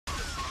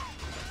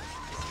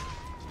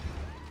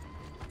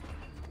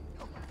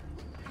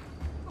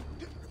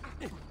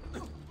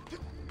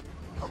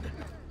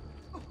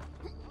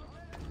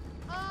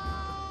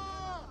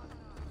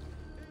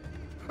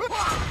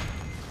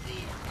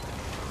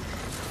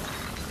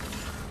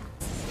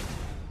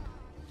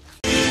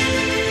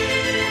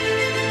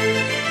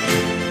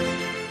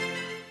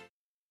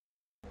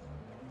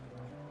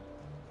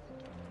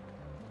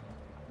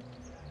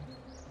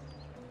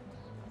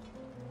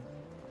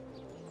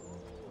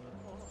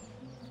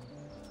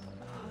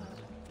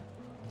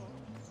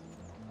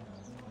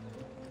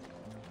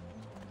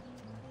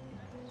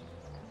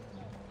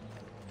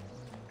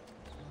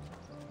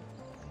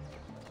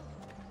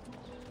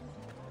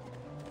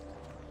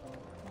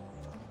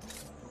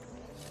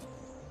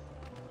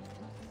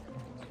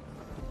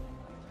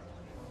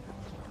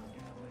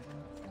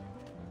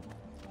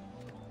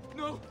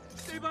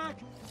Stay back!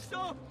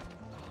 Stop!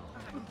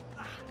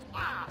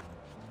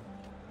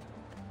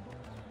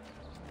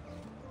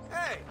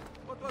 Hey!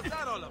 What was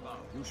that all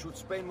about? You should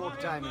spend more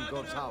time in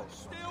God's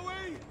house. Stay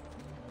away!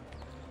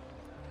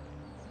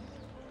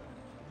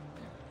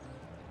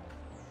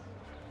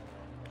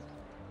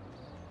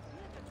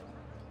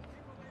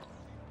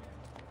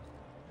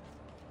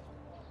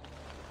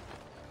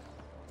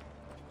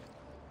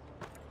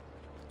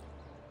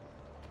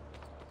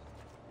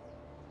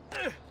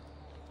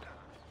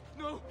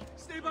 No!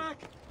 Stay back!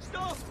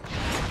 Stop!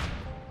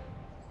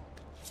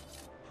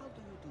 How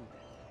do you do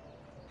that?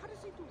 How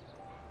does he do it?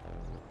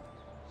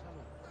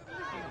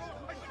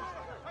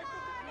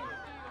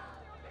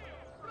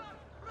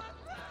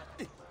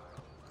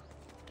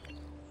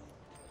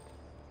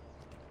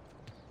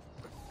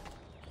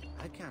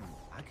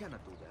 I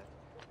cannot do that.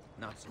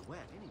 Not so well,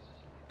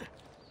 anyway.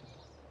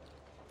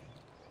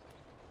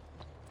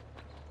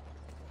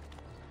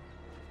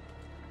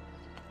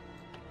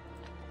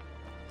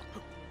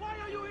 Why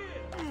are you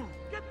here?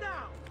 Get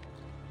down!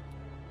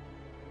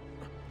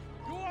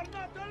 You are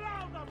not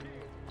allowed up here!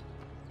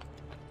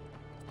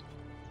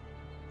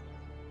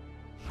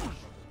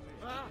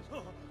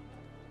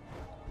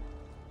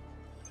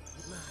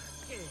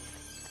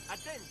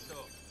 Attento!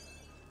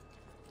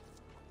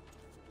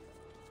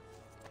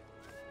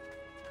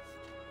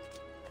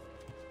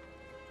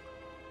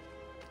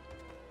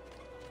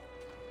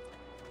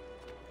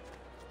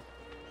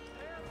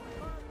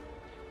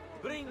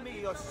 Bring me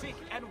your sick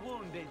and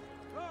wounded.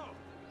 No!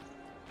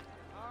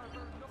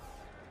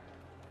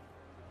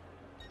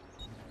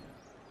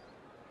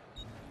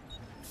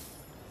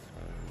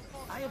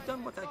 I have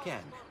done what I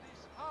can.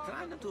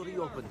 Try not to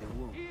reopen the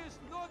wound. He is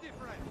no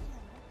different!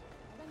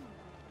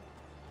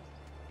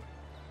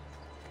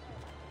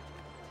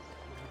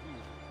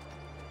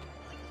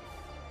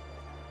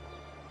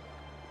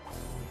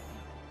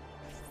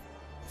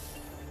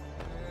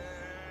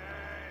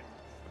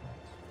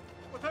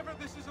 Whatever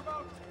this is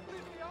about,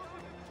 leave me out of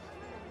it!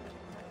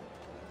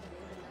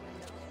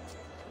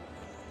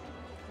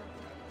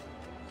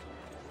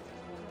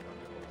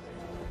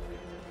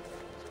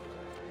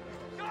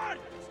 Guard!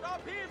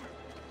 Stop him!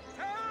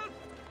 Help!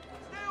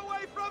 Stay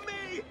away from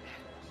me!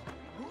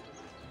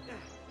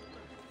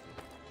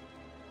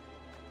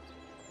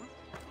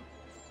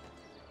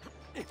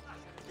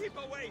 Keep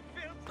away,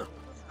 filth!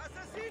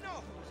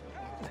 Assassino!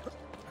 Help!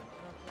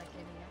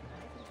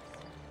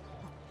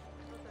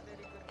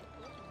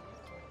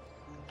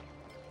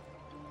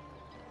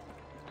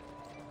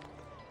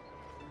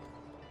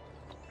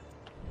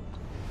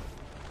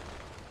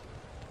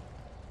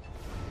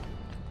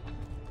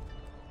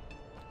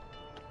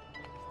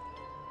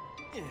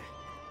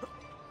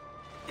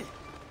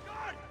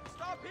 Guard!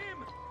 Stop him!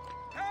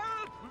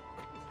 Help!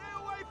 Stay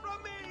away from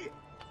me!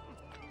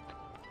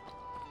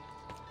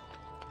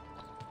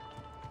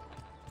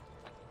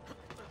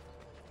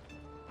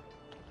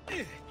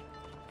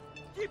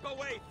 Keep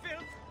away,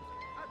 filth!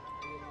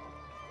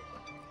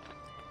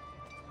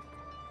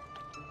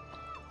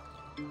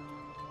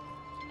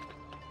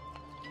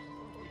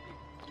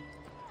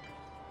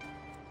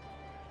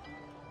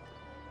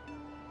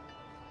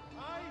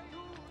 I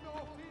do no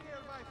fear,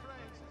 my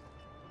friends.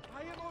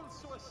 I am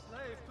also a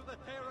slave to the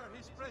terror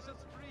his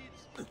presence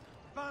breeds.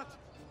 But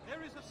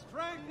there is a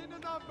strength in the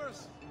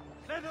numbers.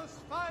 Let us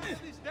fight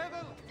this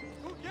devil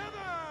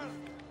together!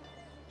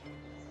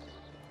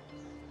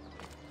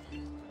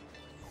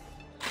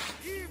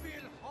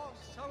 Evil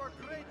haunts our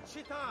great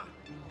Città.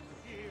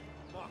 He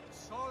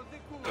mocks all the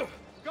good,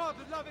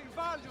 God-loving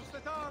values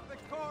that are the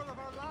core of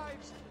our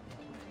lives.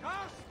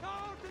 Cast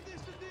out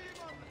this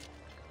demon!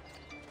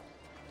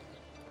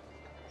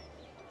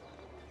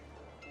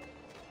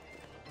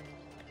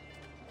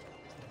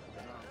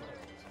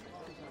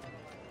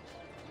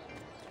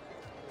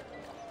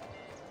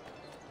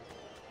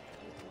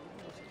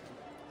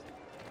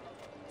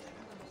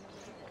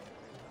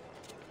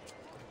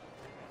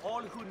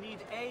 All who need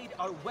aid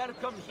are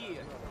welcome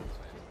here.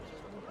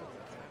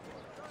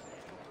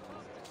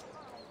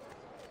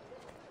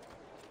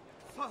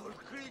 Foul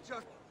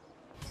creature!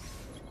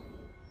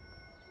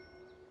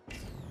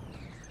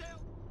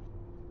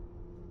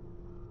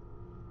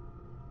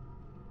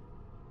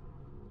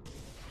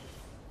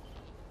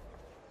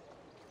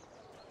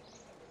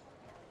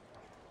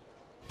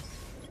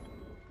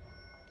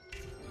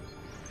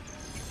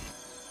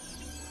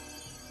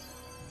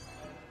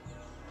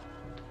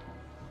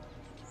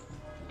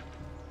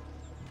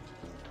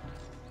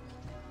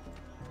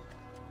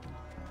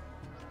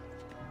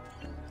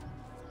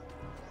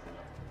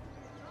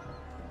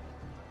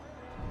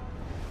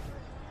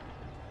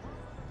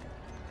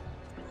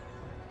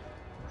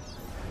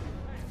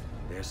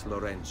 There's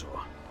Lorenzo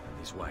and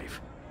his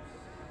wife.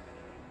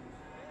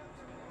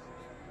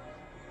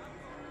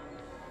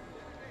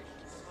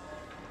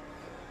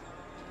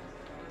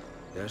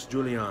 There's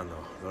Giuliano,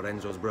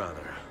 Lorenzo's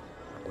brother.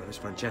 Where is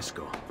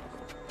Francesco?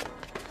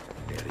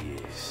 There he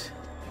is.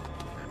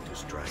 Time to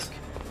strike.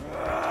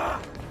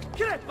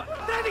 Crepa!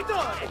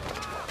 Traditore!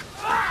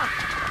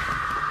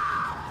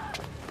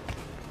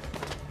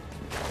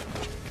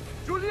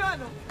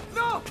 Giuliano!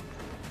 No!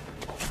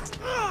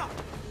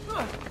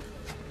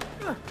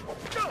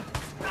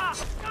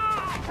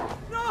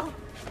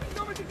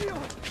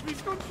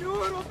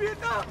 Giuro,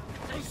 pietà!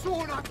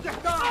 Nessuno a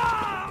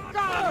pietà!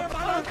 Cane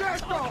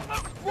maledetto!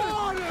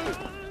 Muori!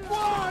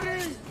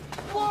 Muori!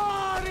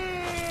 Muori!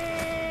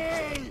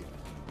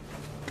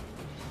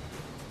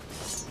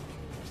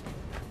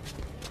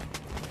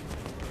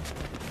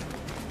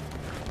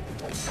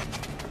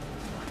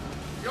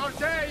 Your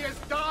day is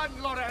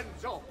done,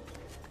 Lorenzo!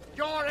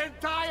 Your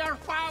entire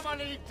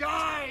family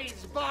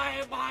dies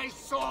by my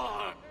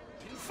sword!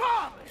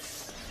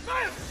 Infamous!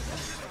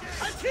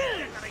 I kill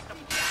you!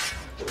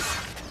 You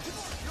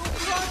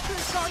brought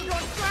this on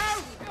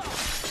yourself!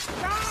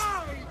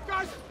 Die!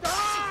 Just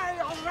die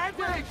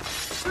already!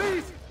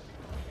 Please!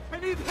 I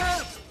need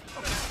help!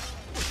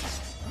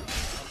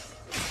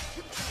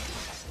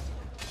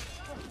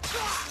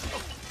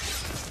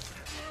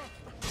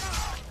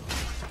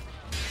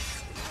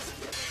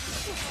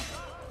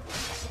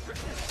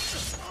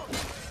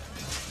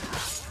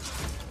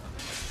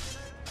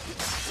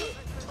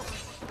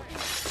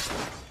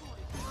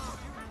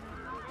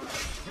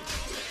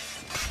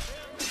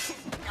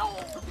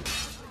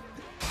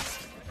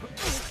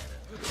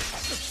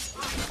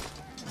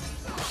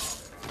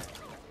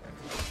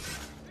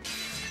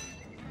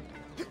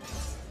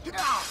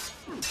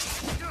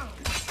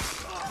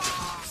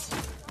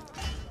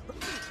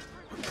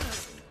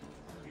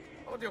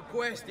 Odio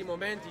questi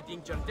momenti di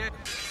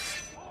incertezza.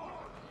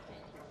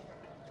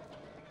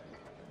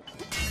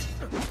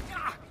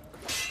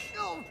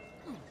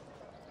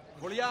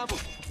 Voliamo!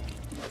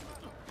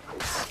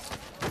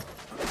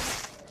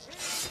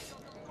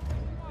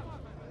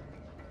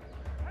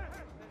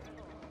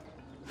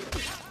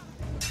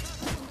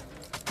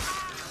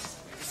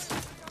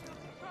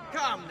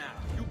 Come now,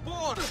 you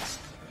bored!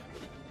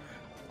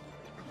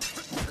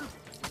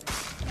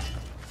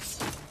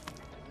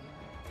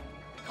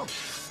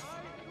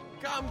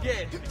 Come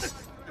get it!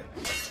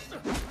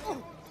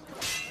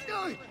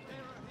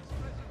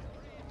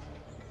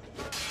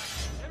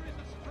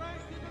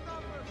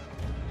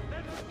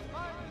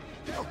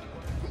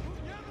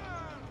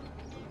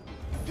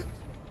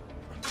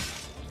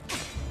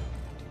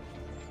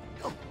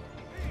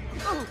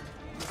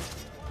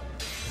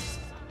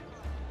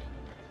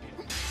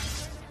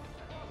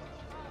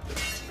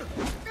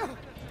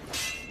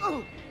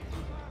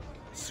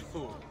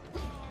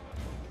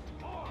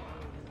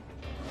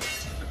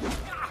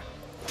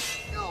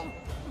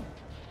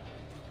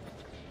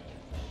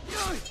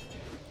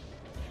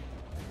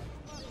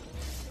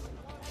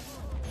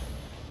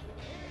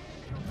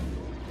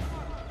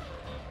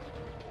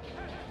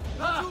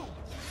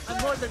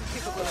 I'm more than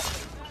capable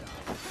of...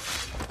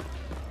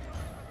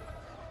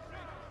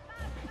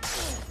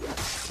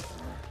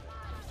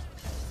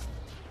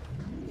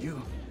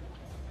 You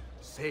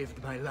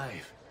saved my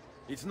life.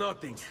 It's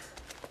nothing.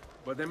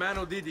 But the man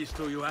who did this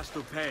to you has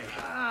to pay.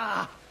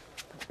 Ah!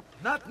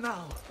 Not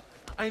now.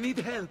 I need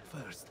help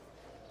first.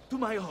 To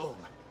my home.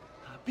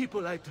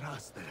 People I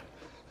trust there.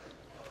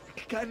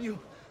 Can you...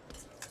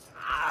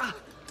 Ah!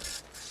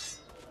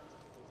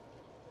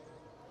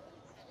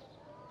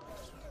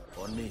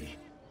 On me.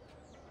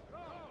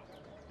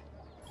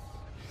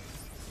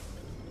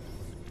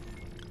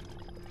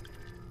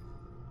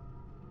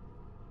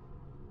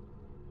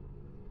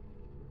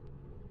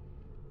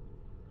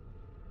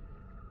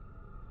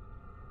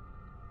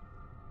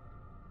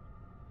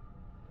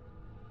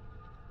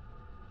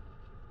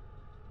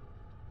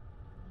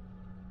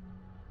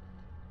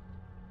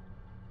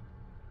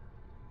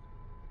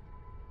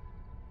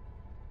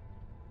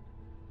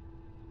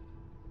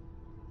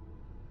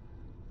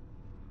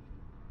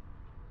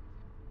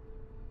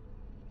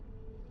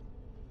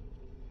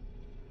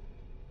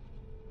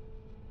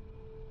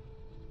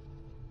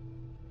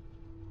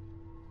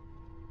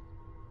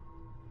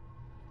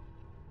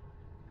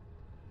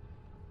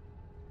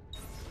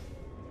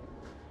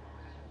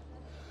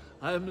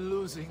 I'm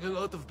losing a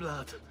lot of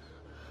blood.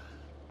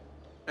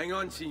 Hang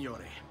on,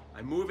 signore.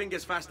 I'm moving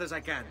as fast as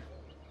I can.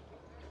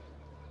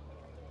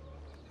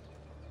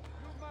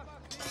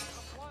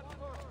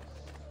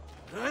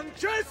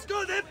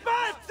 Francesco de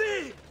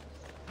Pazzi!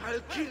 I'll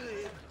kill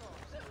him.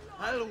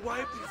 I'll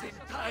wipe his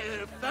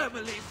entire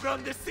family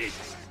from the city.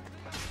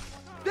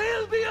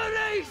 They'll be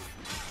erased!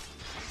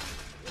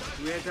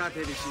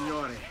 Quietatevi,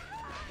 signore.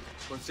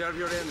 Conserve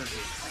your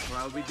energy, or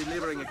I'll be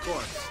delivering a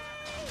corpse.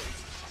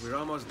 We're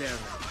almost there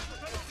now.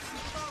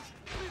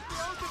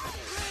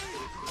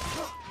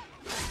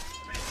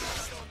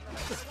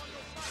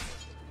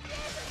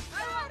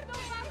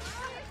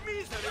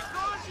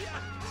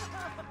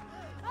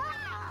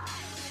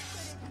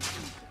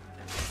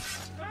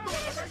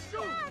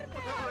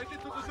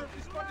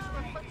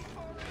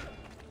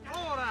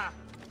 Ora!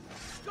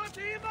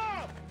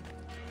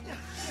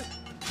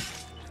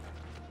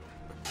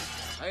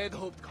 I had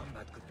hoped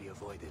combat could be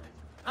avoided.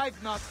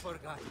 I've not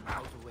forgotten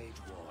how to wage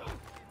war.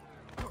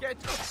 Get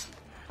up!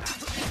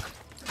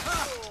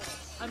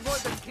 I'm more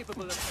than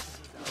capable of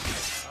cutting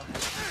this out.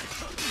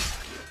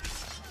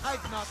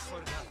 I've not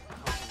forgotten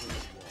how to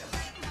wage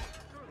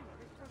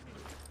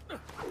war.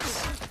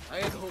 I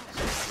had hoped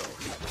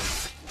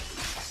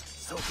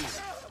so be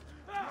it.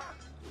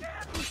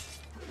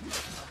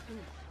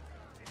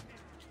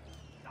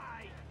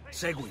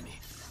 Seguimi.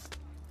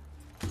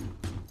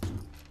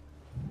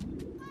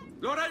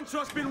 Lorenzo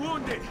has been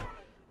wounded!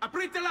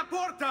 Aprite la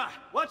porta!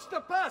 What's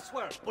the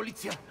password?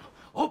 Poliziano,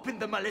 open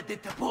the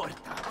maledetta porta.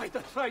 By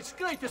the thrice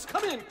greatest,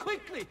 come in,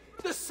 quickly!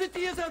 The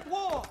city is at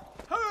war!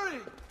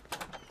 Hurry!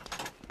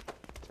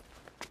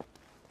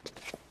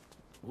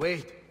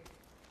 Wait.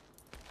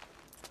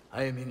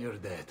 I am in your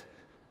debt.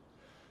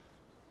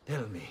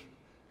 Tell me,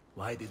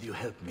 why did you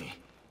help me?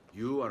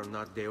 You are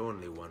not the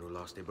only one who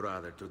lost a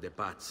brother to the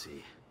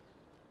Pazzi.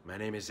 My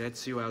name is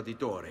Ezio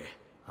Auditore.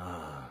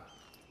 Ah.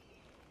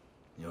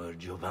 You're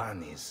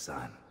Giovanni's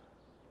son.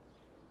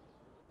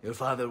 Your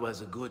father was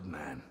a good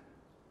man.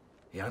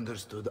 He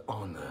understood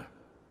honor,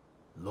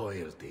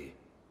 loyalty.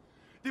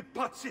 The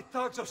Pazzi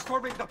thugs are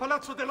storming the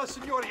Palazzo della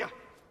Signoria!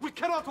 We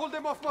cannot hold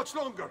them off much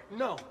longer!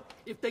 No.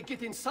 If they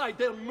get inside,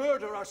 they'll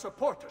murder our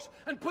supporters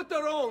and put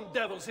their own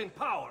devils in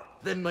power!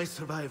 Then my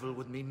survival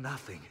would mean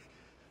nothing.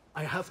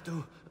 I have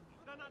to...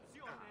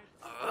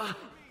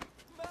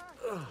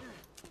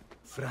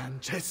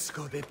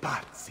 Francesco de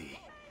Pazzi.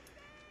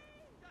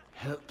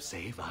 Help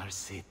save our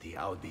city,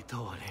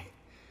 Auditore.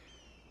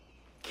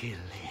 Kill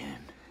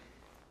him.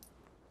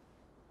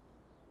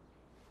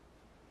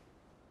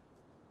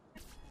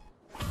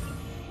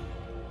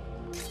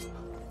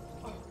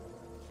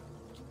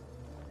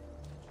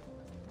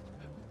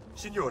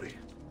 Signori,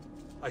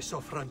 I saw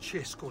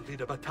Francesco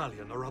lead a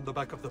battalion around the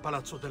back of the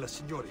Palazzo della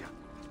Signoria.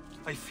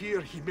 I fear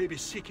he may be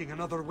seeking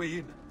another way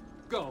in.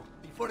 Go,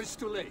 before it's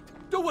too late.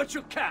 Do what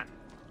you can!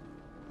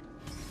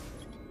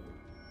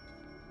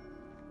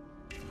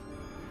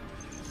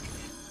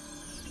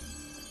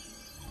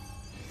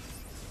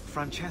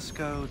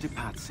 Francesco de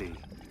Pazzi.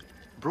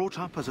 Brought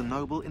up as a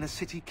noble in a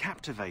city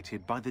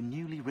captivated by the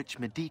newly rich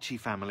Medici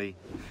family,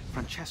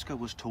 Francesco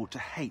was taught to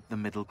hate the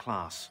middle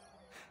class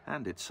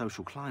and its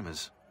social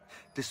climbers.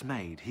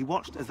 Dismayed, he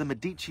watched as the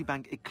Medici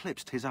bank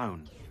eclipsed his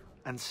own,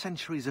 and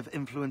centuries of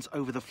influence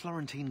over the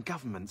Florentine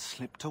government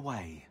slipped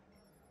away.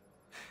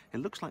 It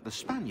looks like the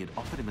Spaniard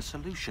offered him a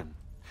solution.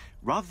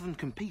 Rather than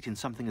compete in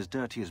something as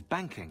dirty as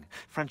banking,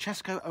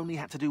 Francesco only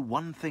had to do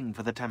one thing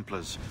for the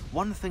Templars,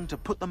 one thing to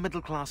put the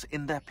middle class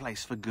in their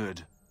place for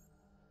good.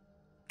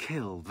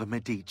 Kill the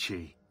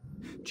Medici.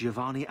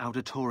 Giovanni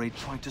Auditore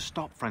tried to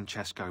stop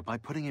Francesco by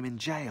putting him in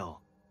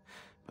jail,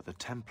 but the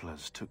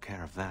Templars took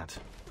care of that.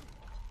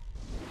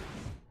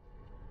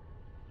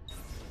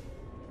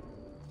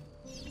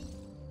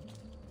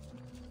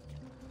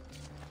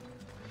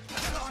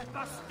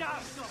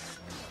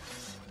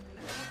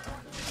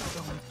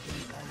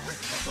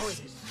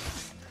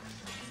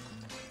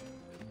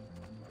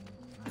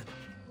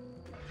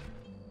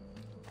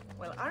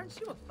 Well, aren't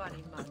you a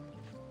funny man?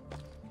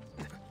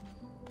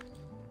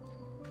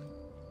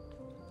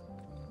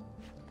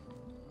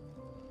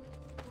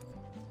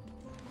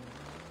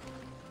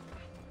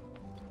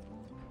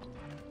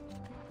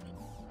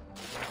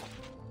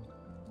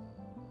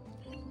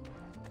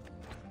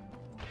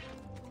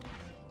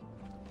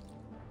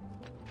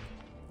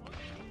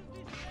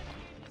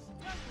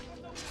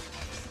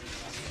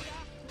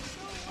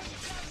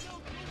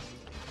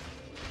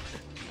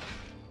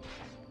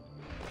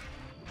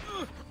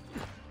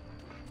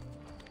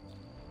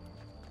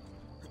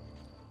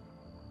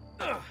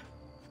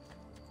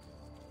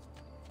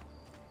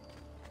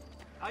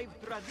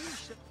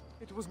 Tradition.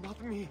 It was not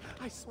me,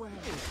 I swear.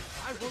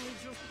 I've only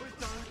just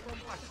returned from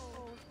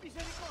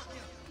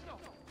Misericordia! No,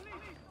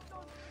 please,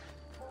 don't...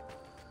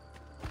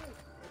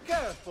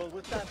 Careful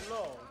with that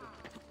load.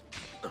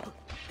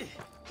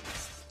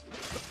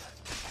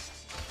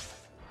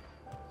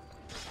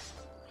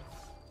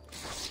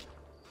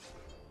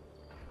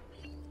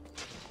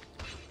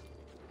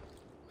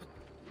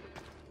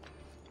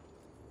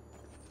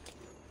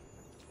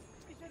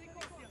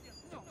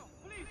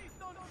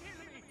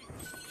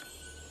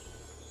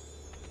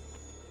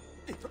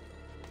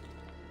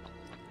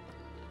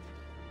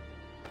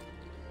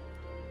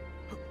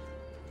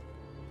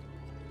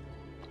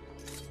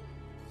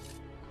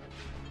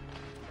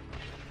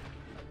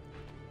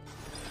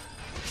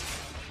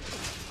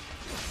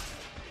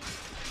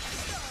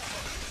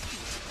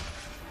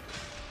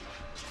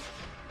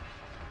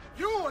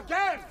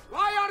 Again!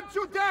 Why aren't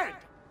you dead?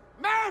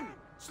 Men!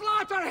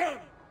 Slaughter him!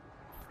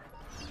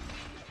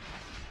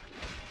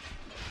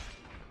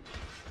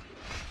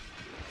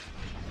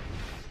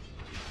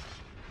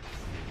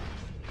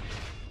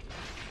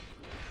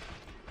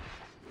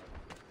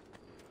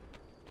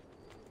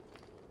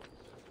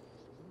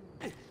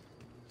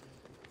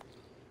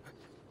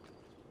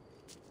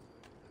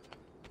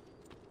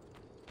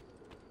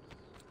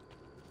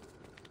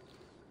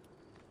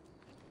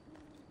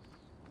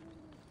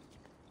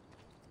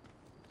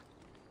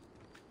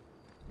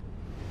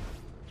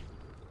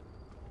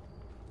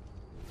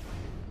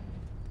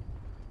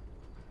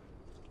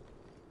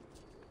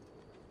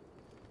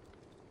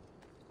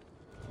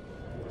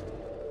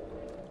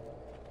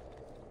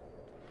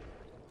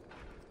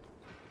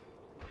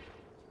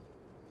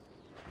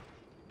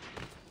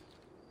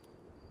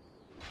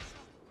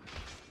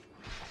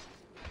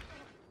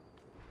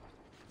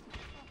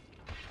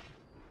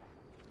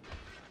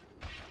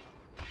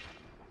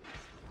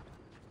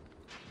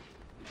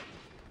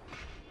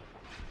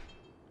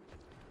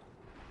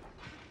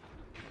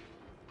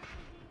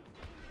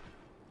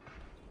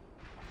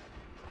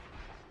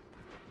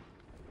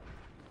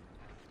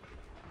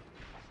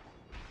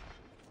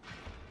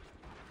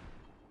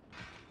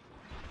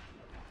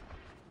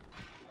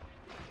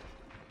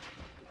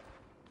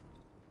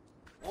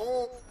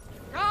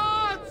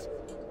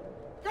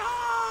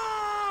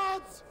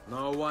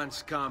 No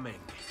one's coming.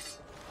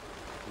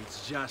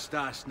 It's just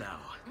us now.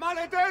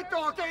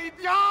 Maledetto che il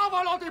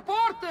diavolo ti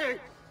porti!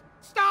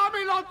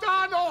 Stammi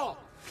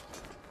lontano!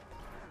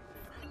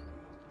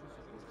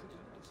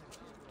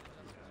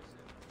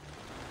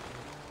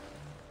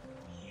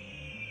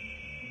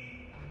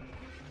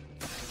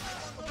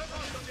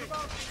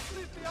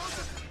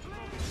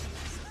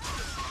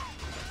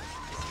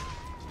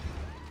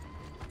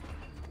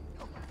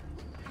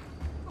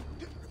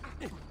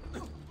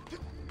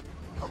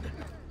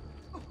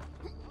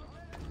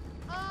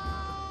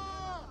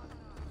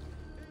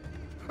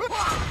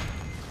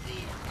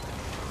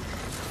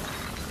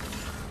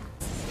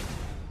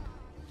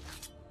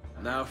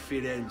 Now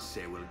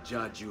Firenze will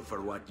judge you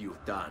for what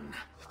you've done.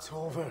 It's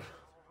over.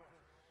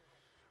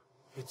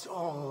 It's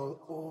all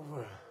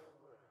over.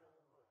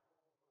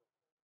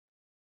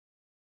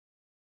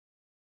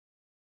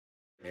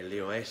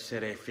 Meglio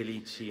essere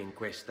felici in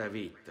questa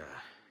vita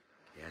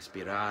che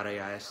aspirare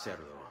a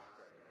esserlo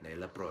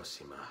nella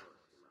prossima.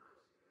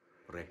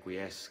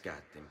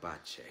 Requiescat in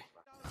pace.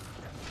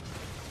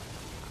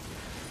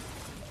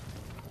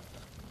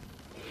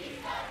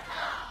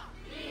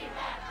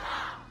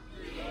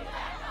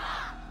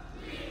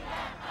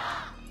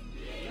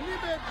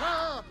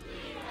 Libertà!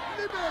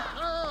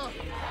 Libertà!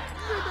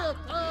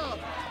 Libertà!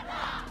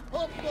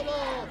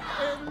 Popolo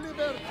e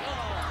libertà!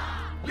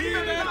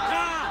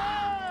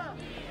 Libertà!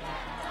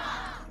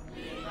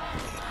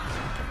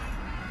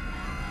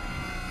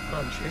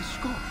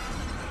 Francesco?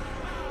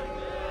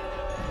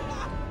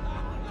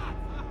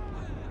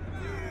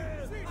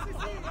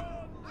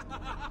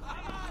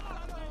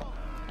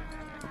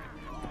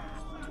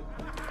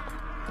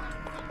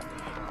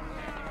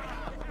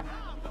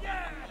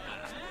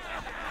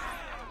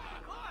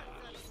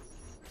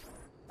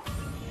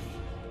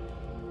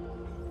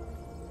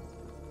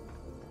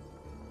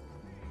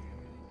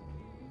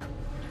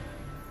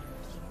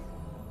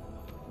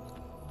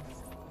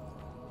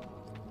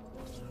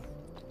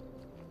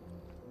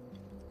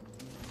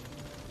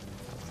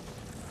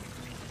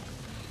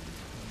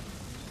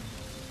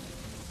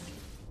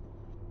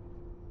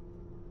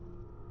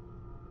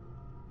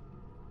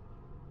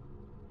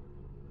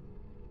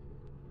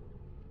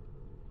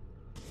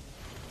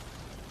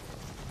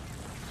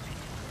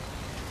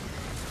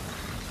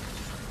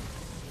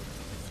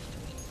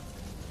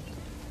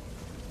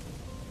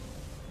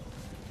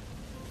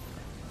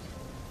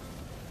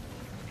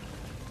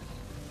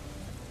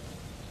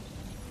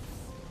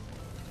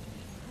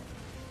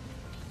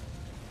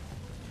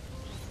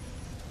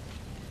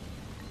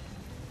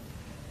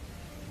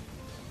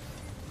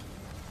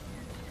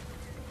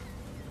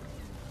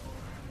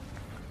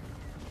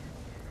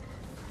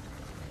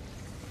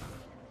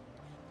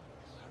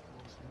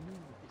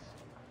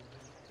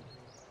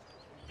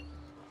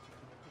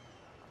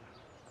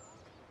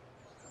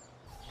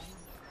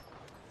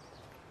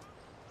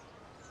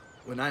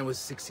 When I was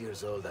 6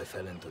 years old, I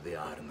fell into the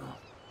Arno.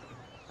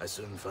 I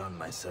soon found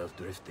myself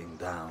drifting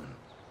down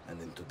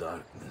and into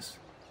darkness.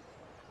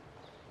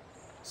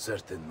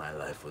 Certain my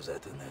life was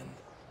at an end.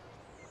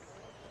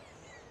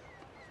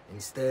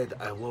 Instead,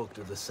 I woke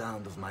to the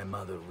sound of my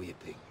mother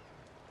weeping.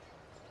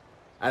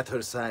 At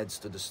her side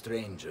stood a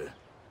stranger,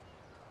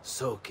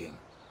 soaking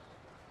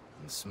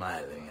and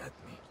smiling at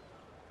me.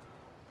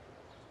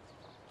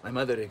 My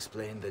mother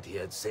explained that he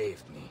had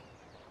saved me.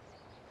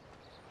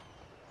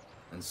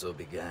 And so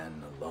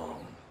began a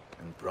long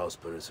and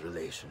prosperous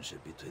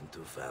relationship between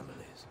two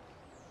families.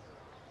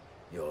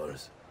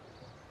 Yours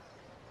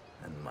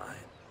and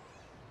mine.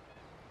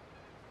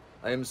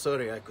 I am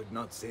sorry I could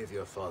not save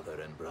your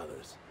father and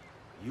brothers.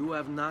 You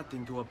have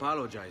nothing to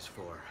apologize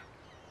for.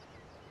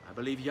 I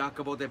believe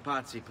Jacopo de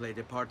Pazzi played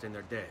a part in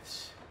their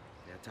deaths.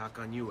 The attack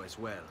on you as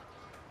well.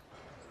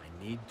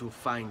 I need to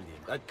find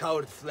him. That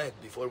coward fled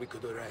before we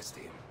could arrest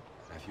him.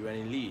 Have you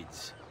any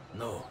leads?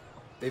 No,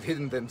 they've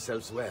hidden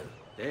themselves well.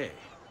 They?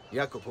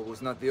 Jacopo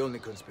was not the only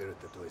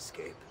conspirator to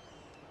escape.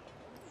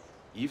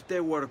 If they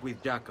work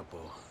with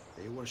Jacopo,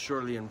 they were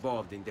surely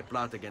involved in the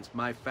plot against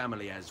my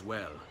family as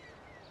well.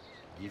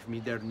 Give me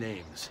their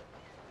names.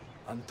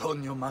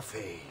 Antonio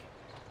Maffei,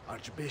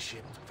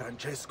 Archbishop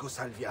Francesco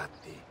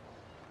Salviati,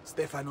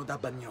 Stefano da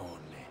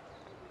Bagnone,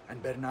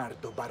 and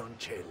Bernardo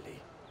Baroncelli.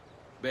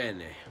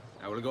 Bene.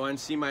 I will go and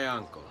see my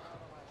uncle.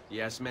 He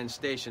has men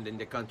stationed in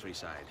the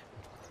countryside.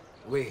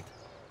 Wait.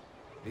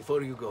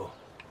 Before you go.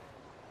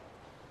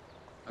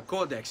 A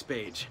codex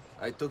page.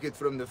 I took it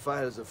from the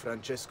files of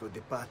Francesco de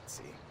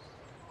Pazzi,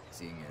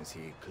 seeing as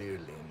he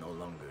clearly no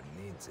longer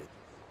needs it.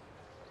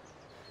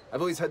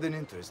 I've always had an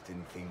interest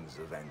in things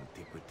of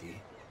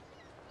antiquity,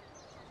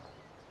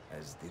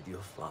 as did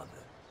your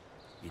father.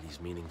 It is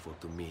meaningful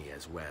to me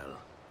as well.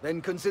 Then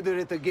consider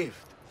it a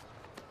gift.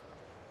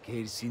 Che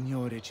il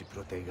Signore ci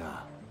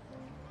protegga.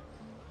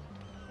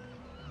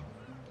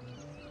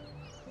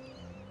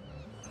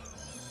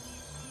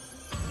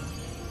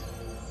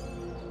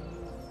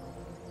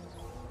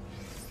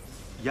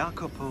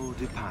 Jacopo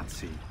de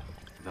Pazzi,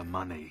 the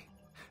money.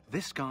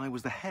 This guy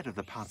was the head of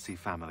the Pazzi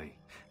family,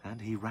 and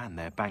he ran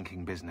their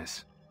banking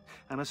business.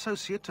 An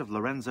associate of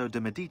Lorenzo de'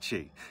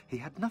 Medici, he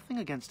had nothing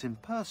against him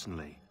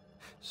personally,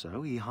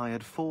 so he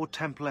hired 4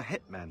 Templar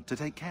hitmen to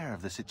take care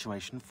of the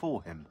situation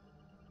for him.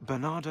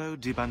 Bernardo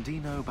di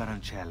Bandino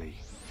Baroncelli.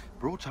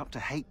 Brought up to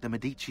hate the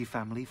Medici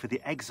family for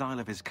the exile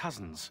of his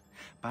cousins,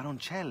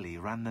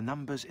 Baroncelli ran the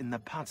numbers in the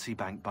Pazzi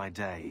bank by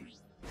day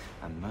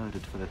and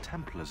murdered for the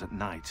Templars at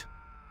night.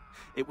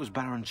 It was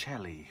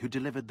Baroncelli who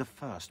delivered the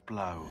first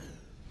blow.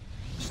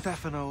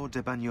 Stefano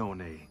de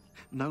Bagnone.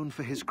 Known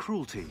for his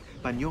cruelty,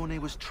 Bagnone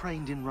was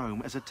trained in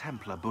Rome as a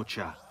Templar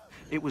butcher.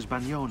 It was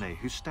Bagnone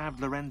who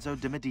stabbed Lorenzo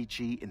de'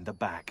 Medici in the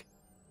back.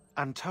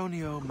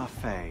 Antonio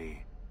Maffei.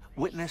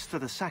 Witness to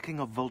the sacking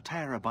of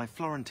Volterra by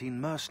Florentine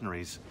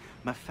mercenaries,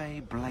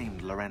 Maffei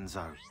blamed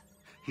Lorenzo.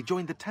 He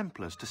joined the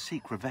Templars to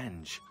seek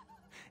revenge.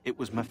 It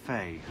was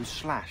Maffei who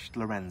slashed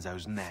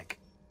Lorenzo's neck.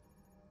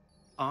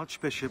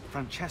 Archbishop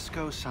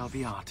Francesco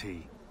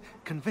Salviati.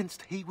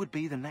 Convinced he would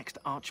be the next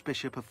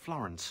Archbishop of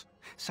Florence,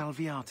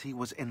 Salviati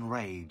was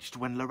enraged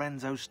when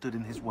Lorenzo stood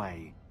in his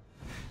way.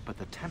 But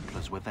the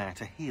Templars were there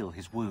to heal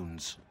his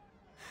wounds.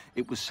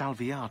 It was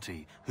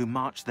Salviati who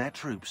marched their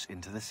troops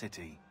into the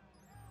city.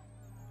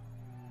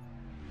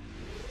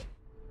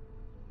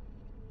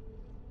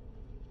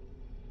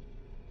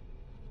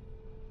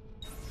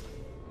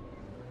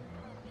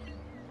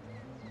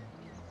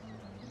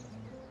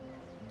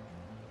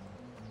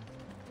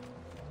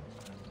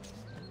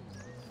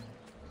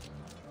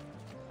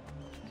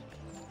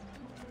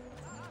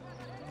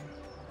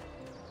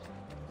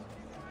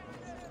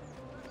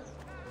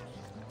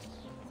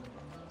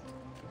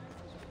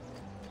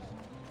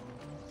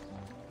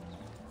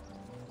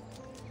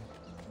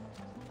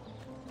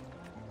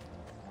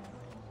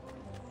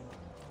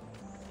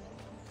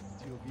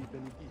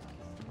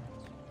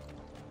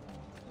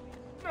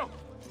 No!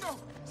 No!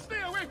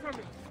 Stay away from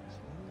me!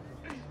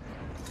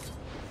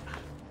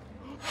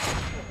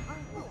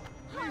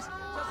 Please,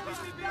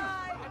 just leave me be!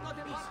 I'm not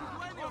able to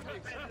do any of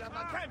this!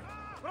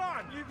 Come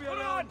on! Leave me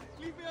alone!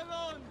 Leave me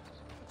alone!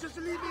 Just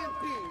leave me in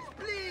peace,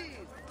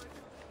 please!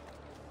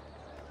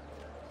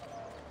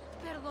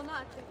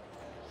 Perdonate.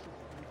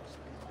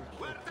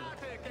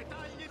 Guardate che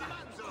tagli di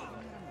manzo!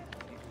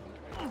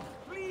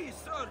 Please,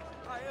 sir!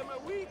 I am a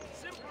weak,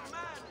 simple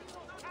man!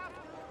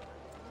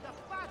 The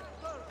fat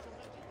person!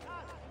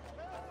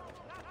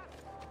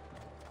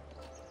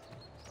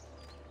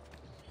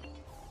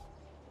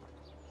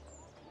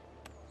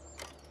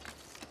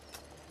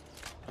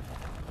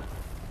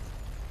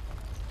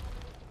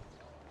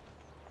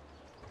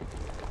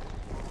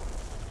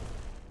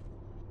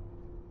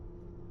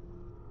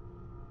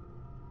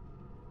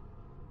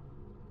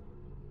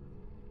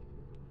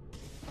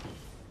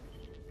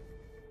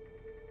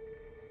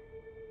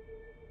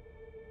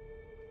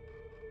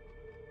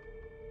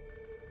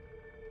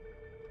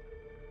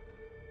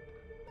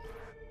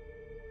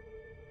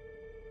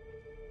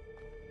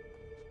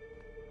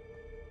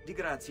 Di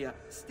Grazia,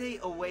 stay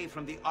away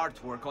from the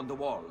artwork on the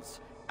walls.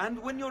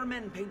 And when your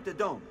men paint the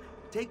dome,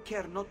 take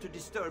care not to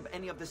disturb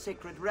any of the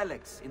sacred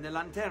relics in the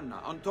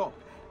lanterna on top.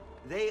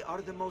 They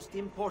are the most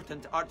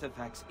important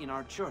artifacts in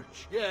our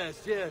church.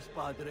 Yes, yes,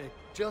 Padre.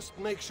 Just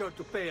make sure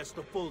to pay us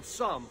the full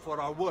sum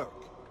for our work.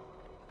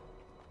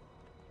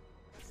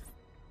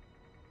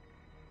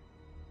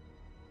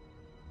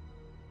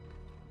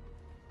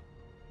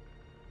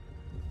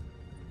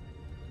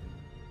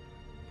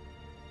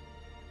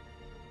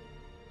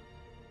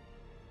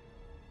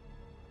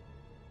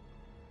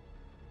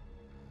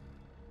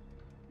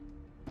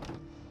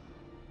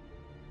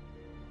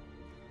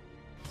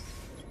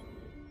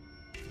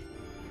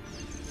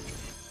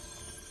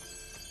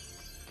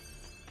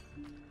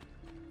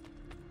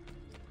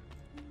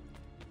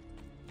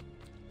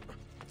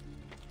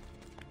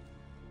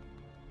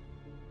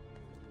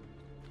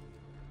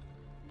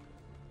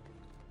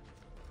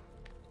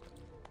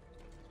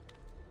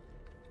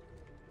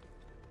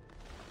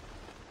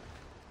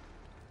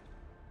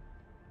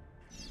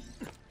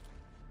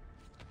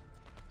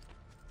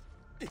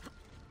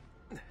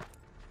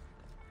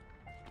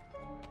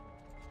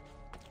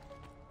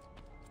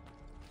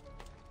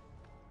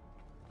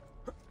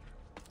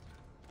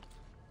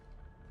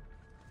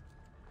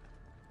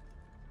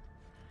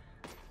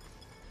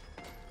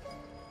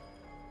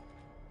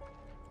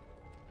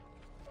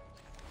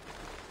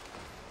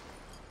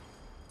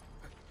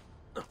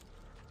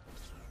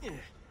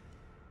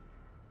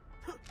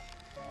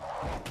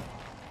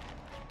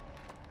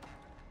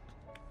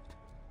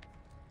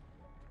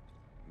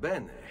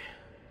 Bene.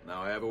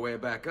 Now I have a way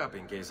back up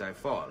in case I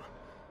fall.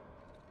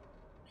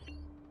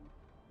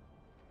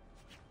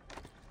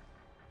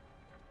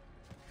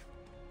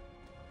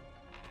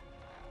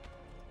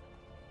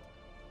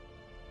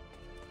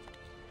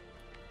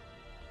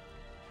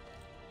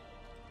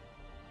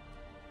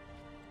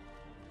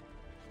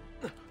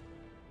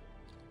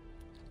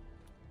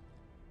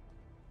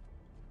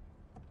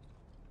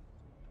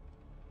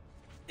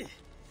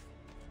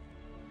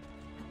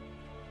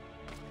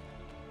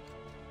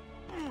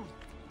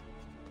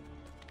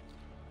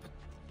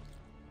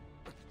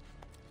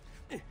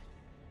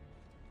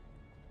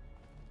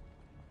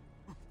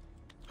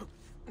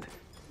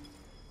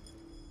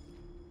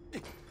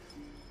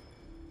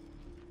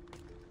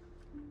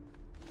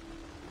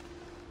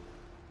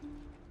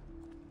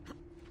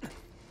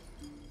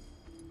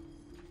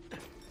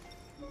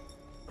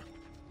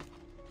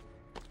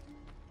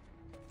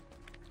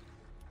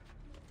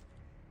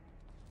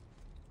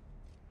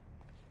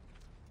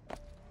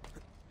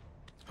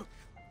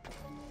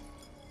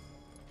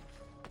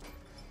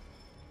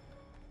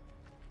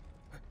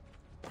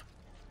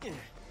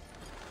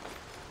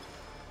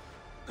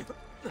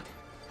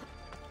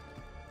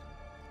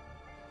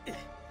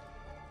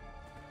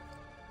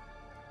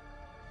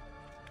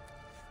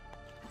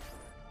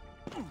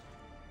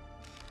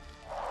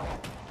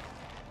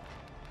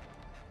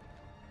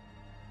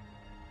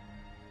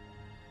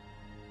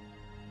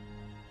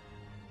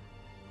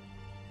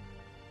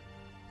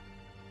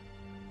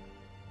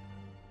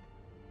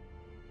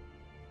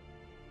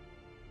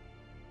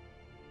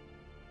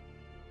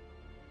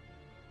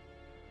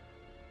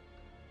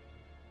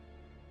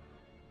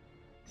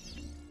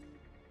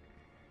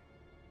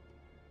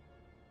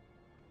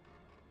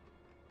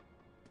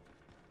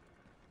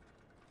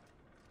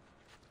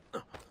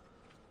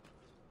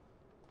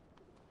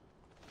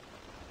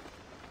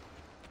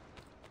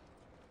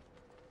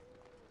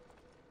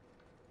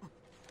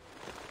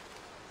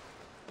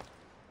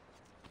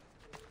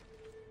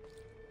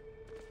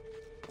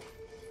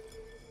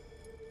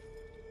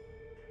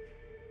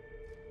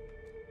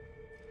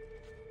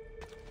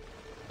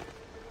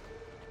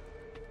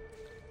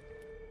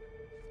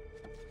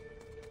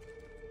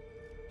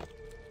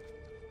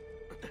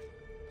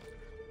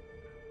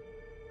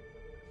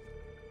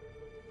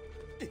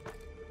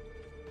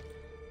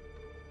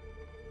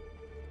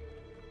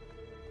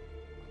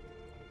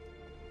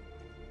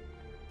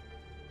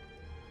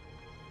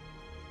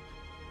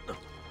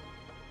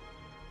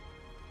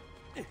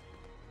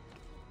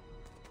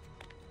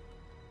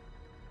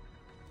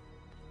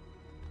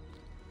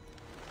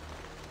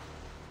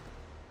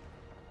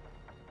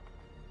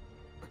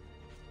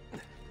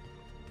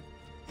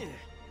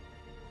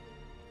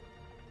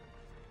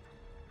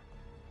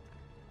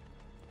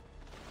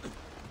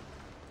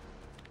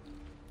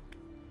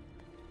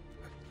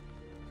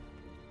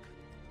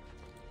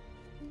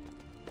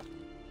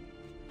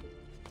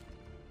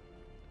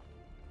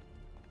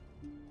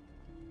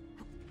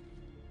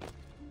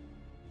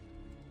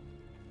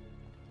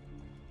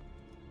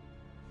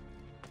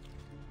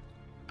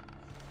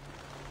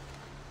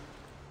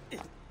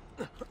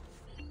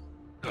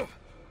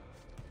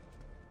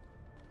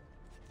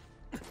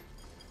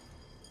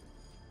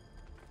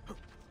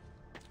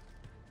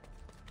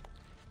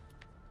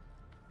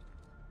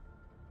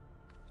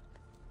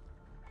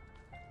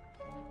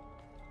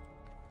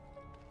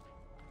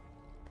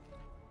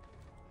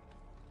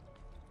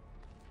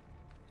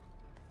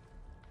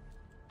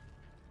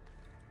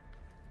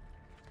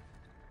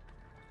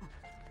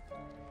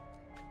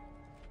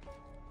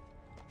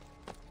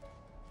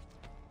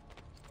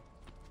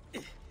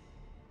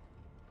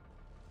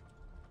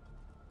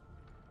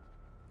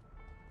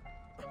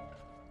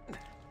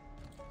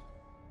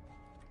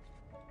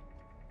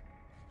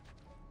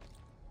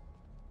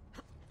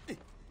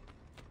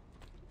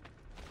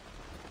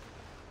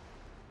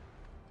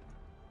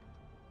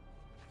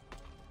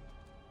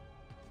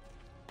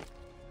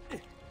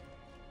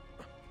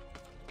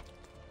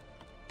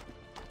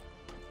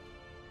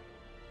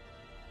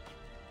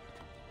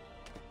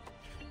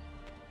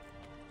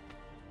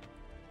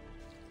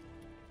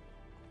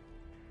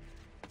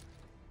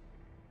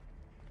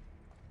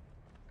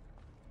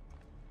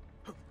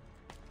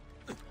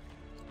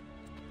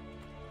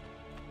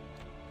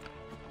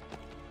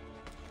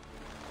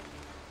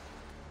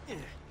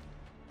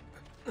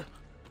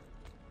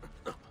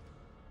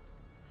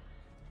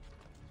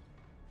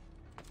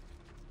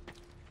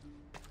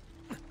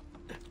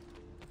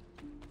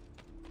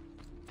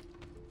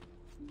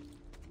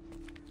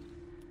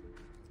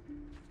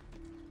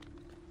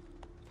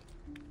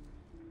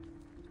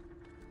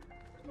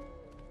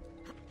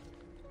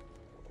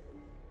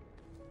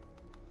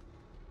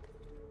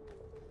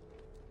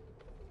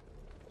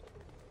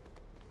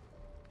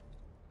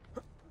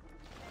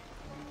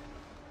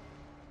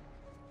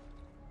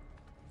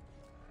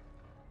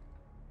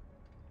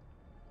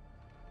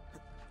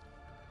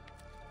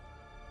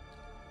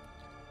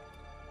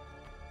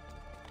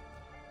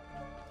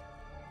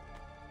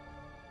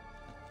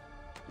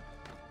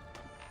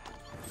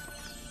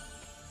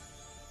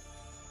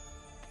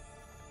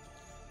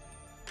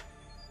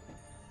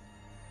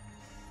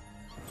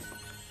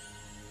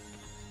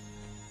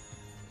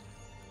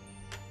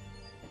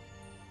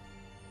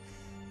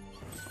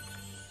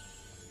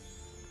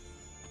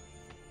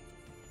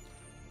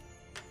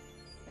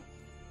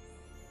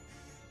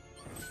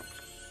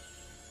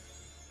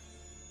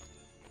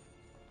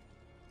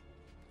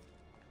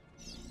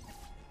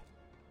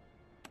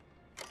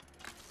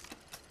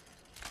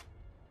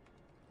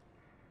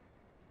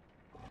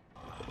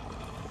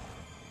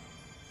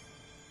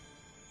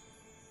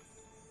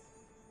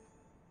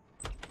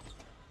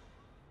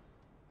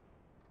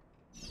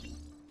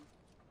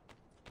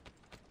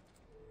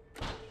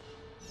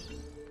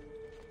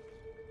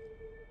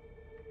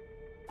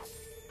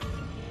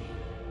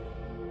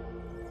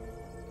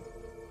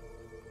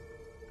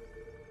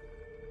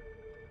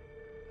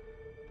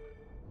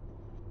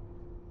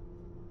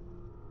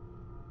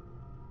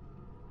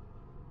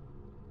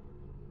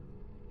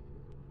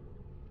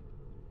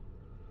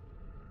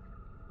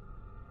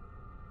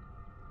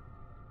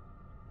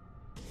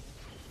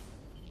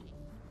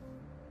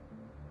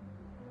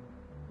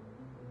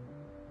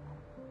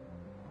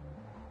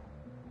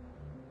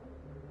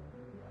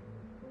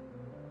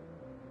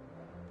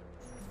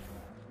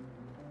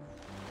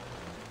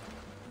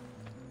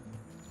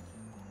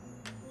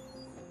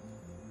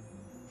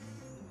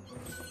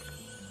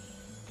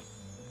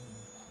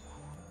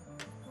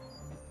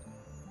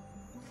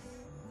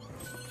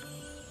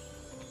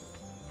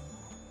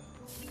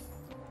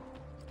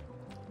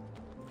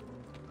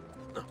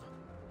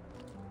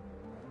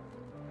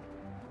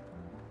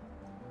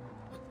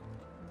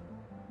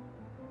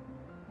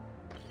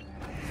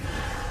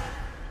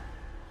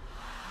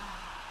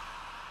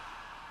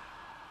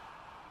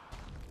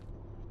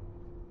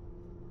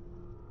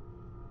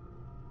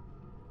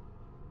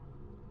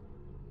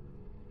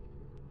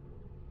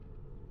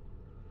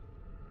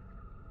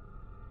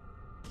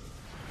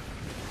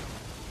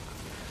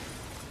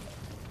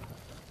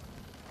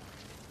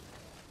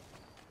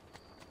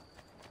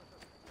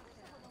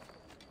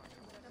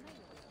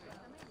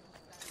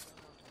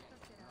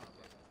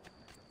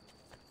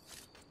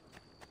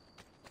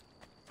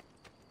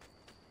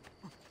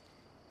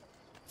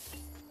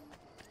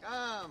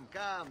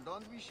 Come,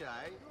 don't be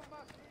shy.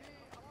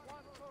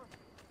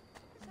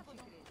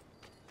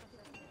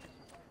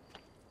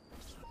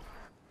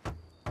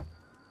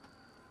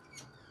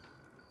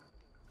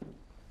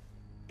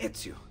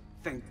 Ezio,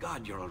 thank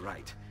God you're all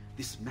right.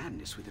 This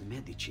madness with the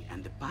Medici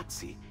and the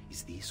Pazzi,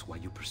 is this why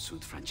you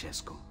pursued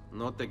Francesco?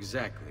 Not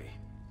exactly.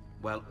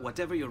 Well,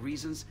 whatever your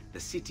reasons, the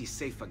city's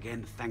safe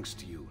again thanks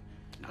to you.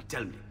 Now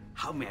tell me,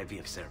 how may I be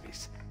of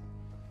service?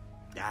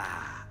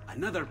 Ah,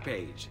 another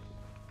page.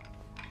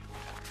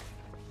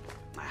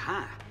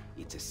 Aha,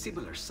 it's a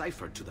similar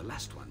cipher to the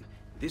last one.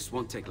 This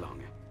won't take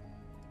long.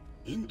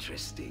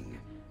 Interesting.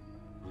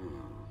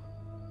 Oh,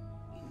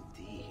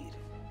 indeed.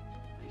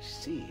 I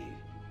see.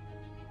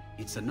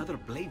 It's another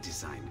blade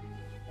design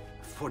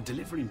for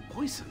delivering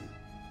poison.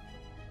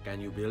 Can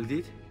you build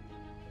it?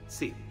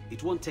 See,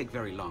 it won't take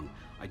very long.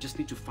 I just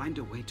need to find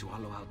a way to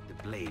hollow out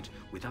the blade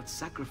without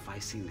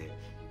sacrificing the...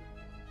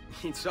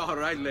 It's all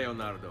right,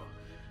 Leonardo.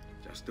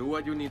 Just do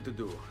what you need to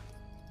do.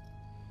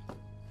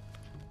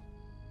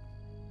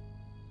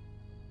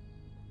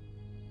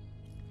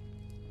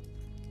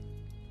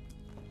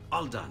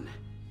 All done.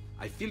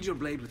 I filled your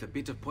blade with a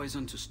bit of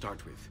poison to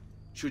start with.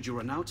 Should you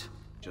run out,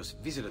 just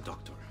visit a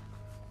doctor.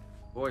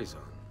 Poison?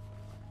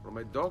 From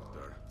a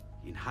doctor?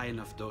 In high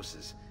enough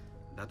doses,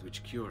 that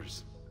which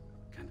cures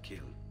can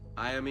kill.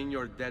 I am in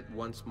your debt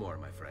once more,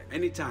 my friend.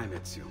 Anytime,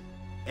 Ezio.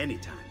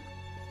 Anytime.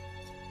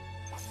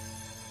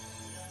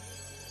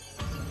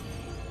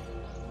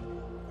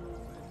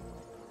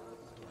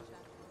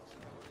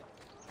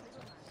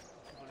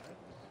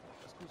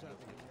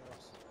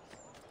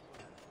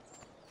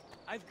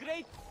 I've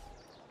great...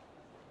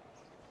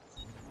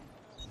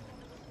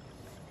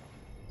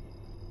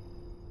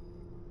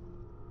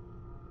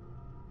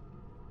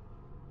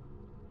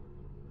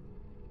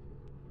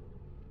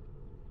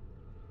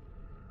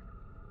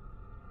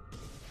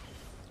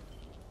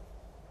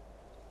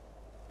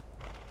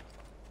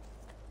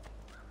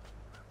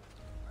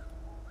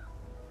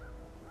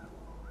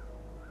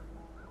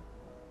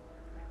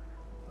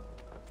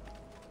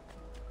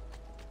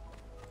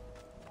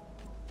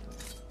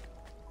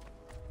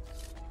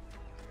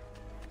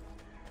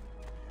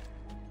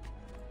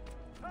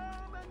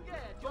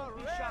 Don't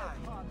be shy.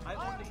 I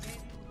only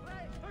need...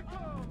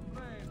 Come,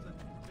 friends.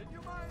 Did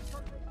you mind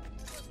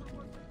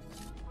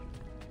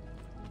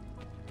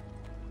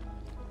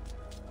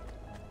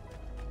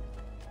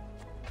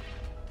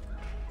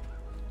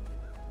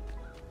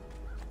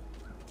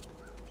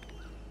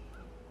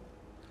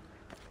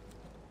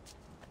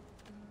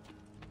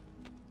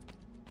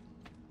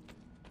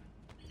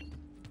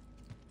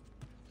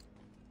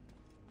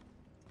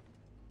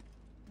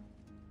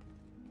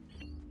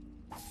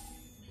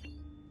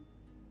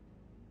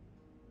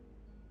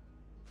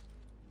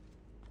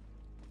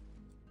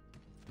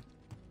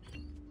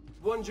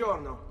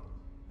Buongiorno.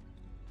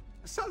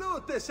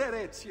 Salute, Ser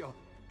Ezio.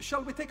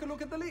 Shall we take a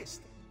look at the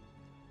list?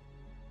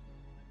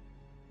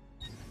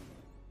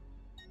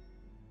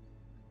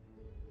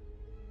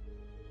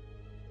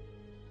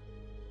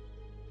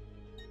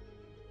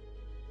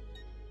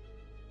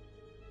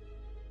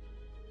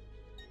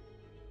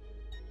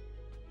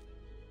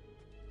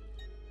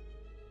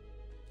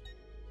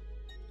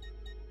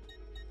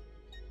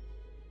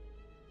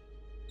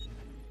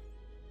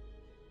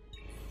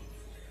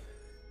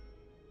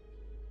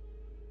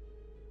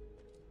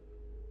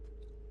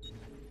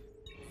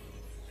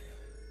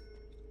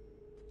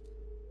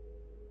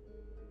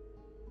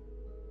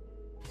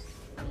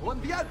 Buon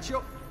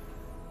viaggio!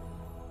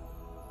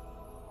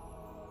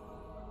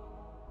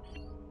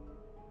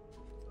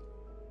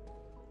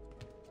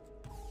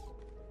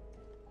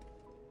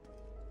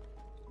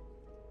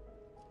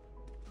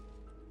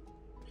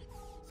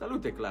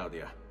 Salute,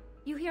 Claudia.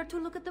 You here to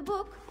look at the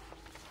book?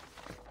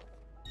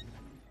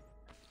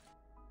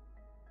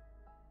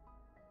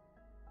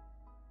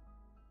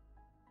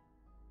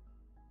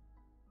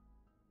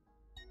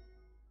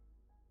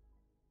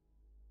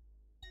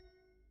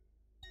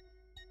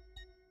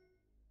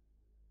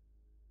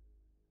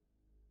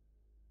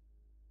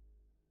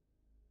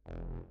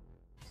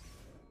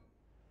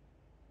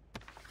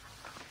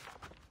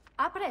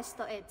 A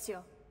presto,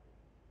 Ezio.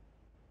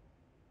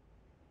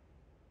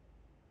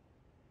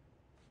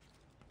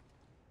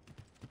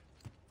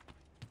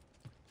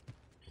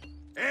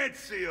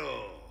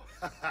 Ezio!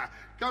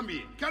 Come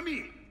in, come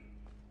in!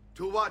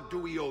 To what do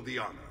we owe the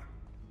honor?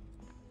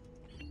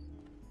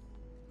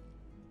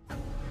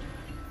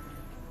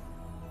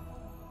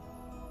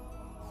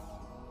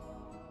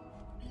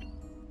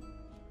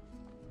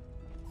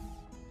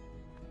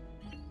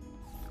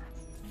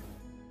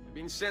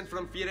 Been sent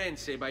from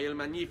Firenze by Il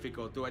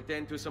Magnifico to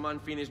attend to some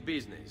unfinished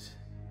business.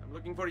 I'm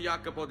looking for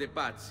Jacopo de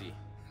Pazzi.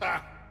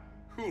 Ha!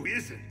 Who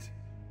isn't?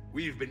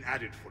 We've been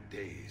at it for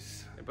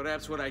days. And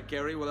perhaps what I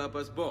carry will help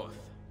us both.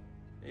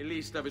 A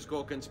list of his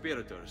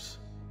co-conspirators.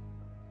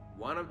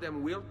 One of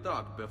them will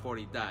talk before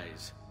he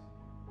dies.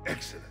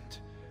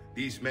 Excellent.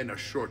 These men are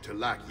sure to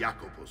lack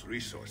Jacopo's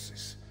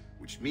resources,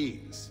 which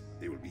means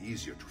they will be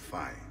easier to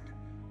find.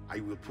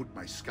 I will put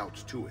my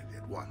scouts to it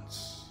at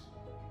once.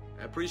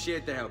 I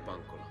appreciate the help,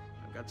 Uncle.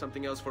 I've got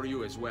something else for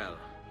you as well.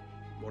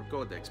 More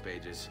codex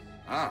pages.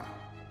 Ah,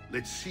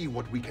 let's see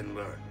what we can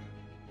learn.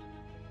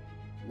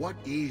 What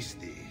is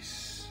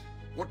this?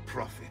 What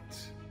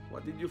prophet?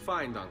 What did you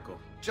find, Uncle?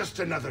 Just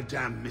another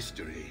damn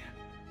mystery.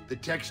 The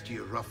text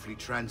here roughly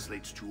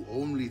translates to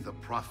only the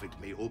prophet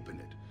may open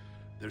it.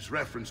 There's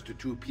reference to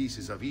 2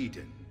 pieces of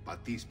Eden,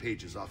 but these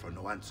pages offer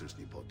no answers,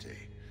 Nipote.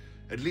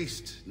 At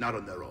least, not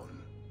on their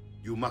own.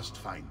 You must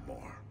find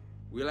more.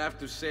 We'll have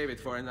to save it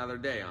for another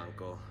day,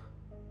 Uncle.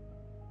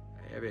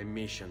 I have a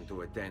mission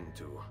to attend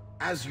to.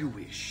 As you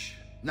wish.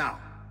 Now,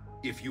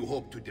 if you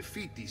hope to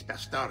defeat these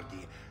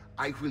bastardi,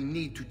 I will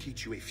need to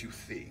teach you a few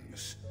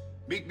things.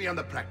 Meet me on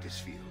the practice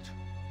field.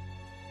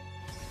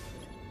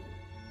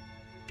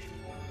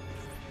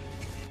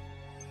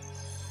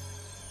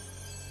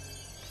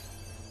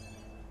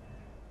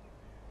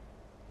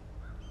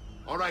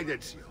 All right,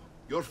 Ezio.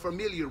 You're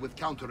familiar with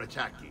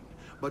counterattacking,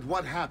 But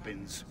what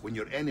happens when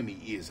your enemy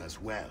is as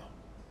well?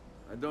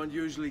 I don't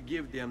usually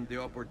give them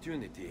the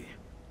opportunity.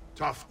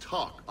 Tough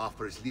talk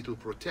offers little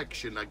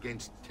protection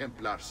against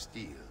Templar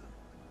steel.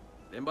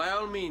 Then by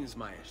all means,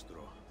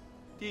 Maestro.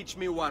 Teach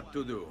me what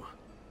to do.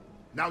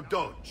 Now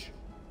dodge.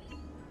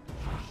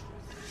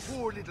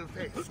 Poor little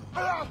face.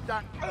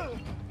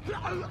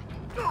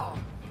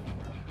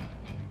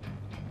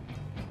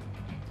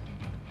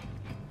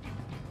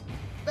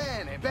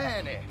 Bene,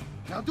 bene.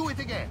 Now do it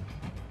again.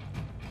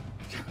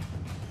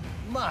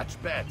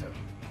 Much better.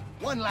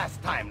 One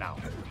last time now.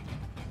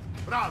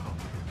 Bravo.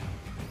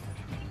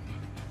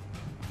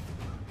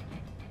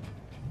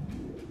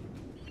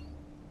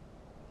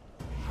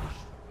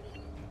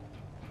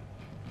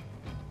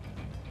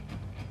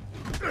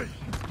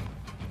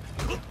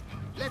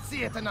 Let's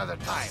see it another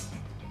time.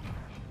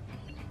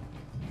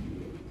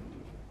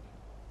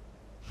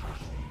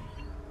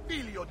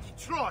 Figlio di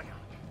Troia.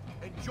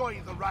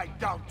 Enjoying the ride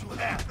down to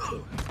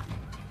hell.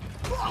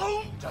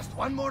 Just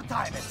one more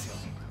time, Ezio.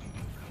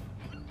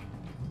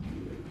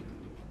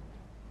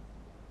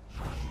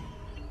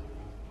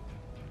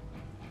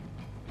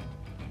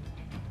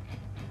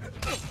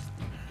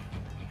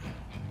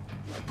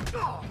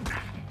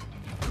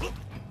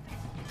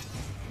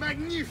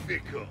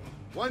 Magnifico!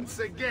 Once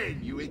again,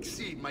 you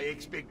exceed my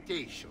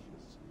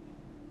expectations.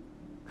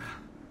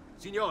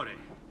 Signore,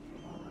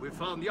 we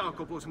found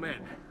Jacopo's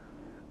men,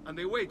 and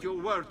they wait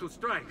your word to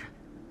strike.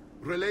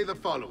 Relay the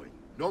following.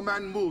 No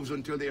man moves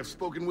until they have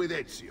spoken with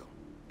Ezio.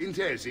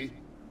 Intesi?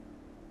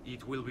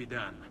 It will be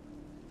done.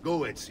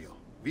 Go, Ezio.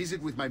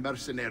 Visit with my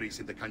mercenaries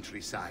in the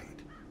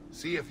countryside.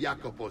 See if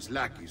Jacopo's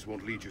lackeys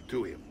won't lead you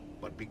to him.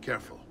 But be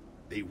careful.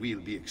 They will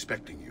be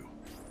expecting you.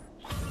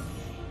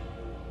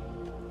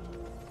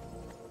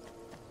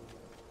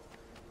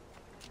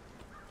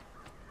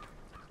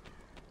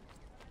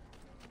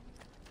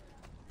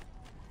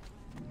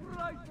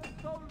 Right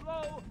so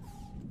low.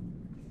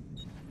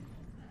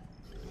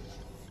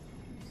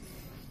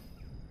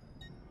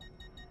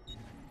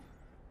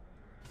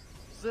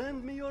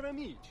 Send me your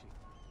amici.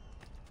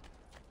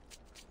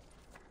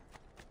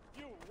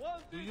 You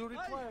want Do you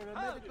require a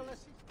medical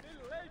assistance?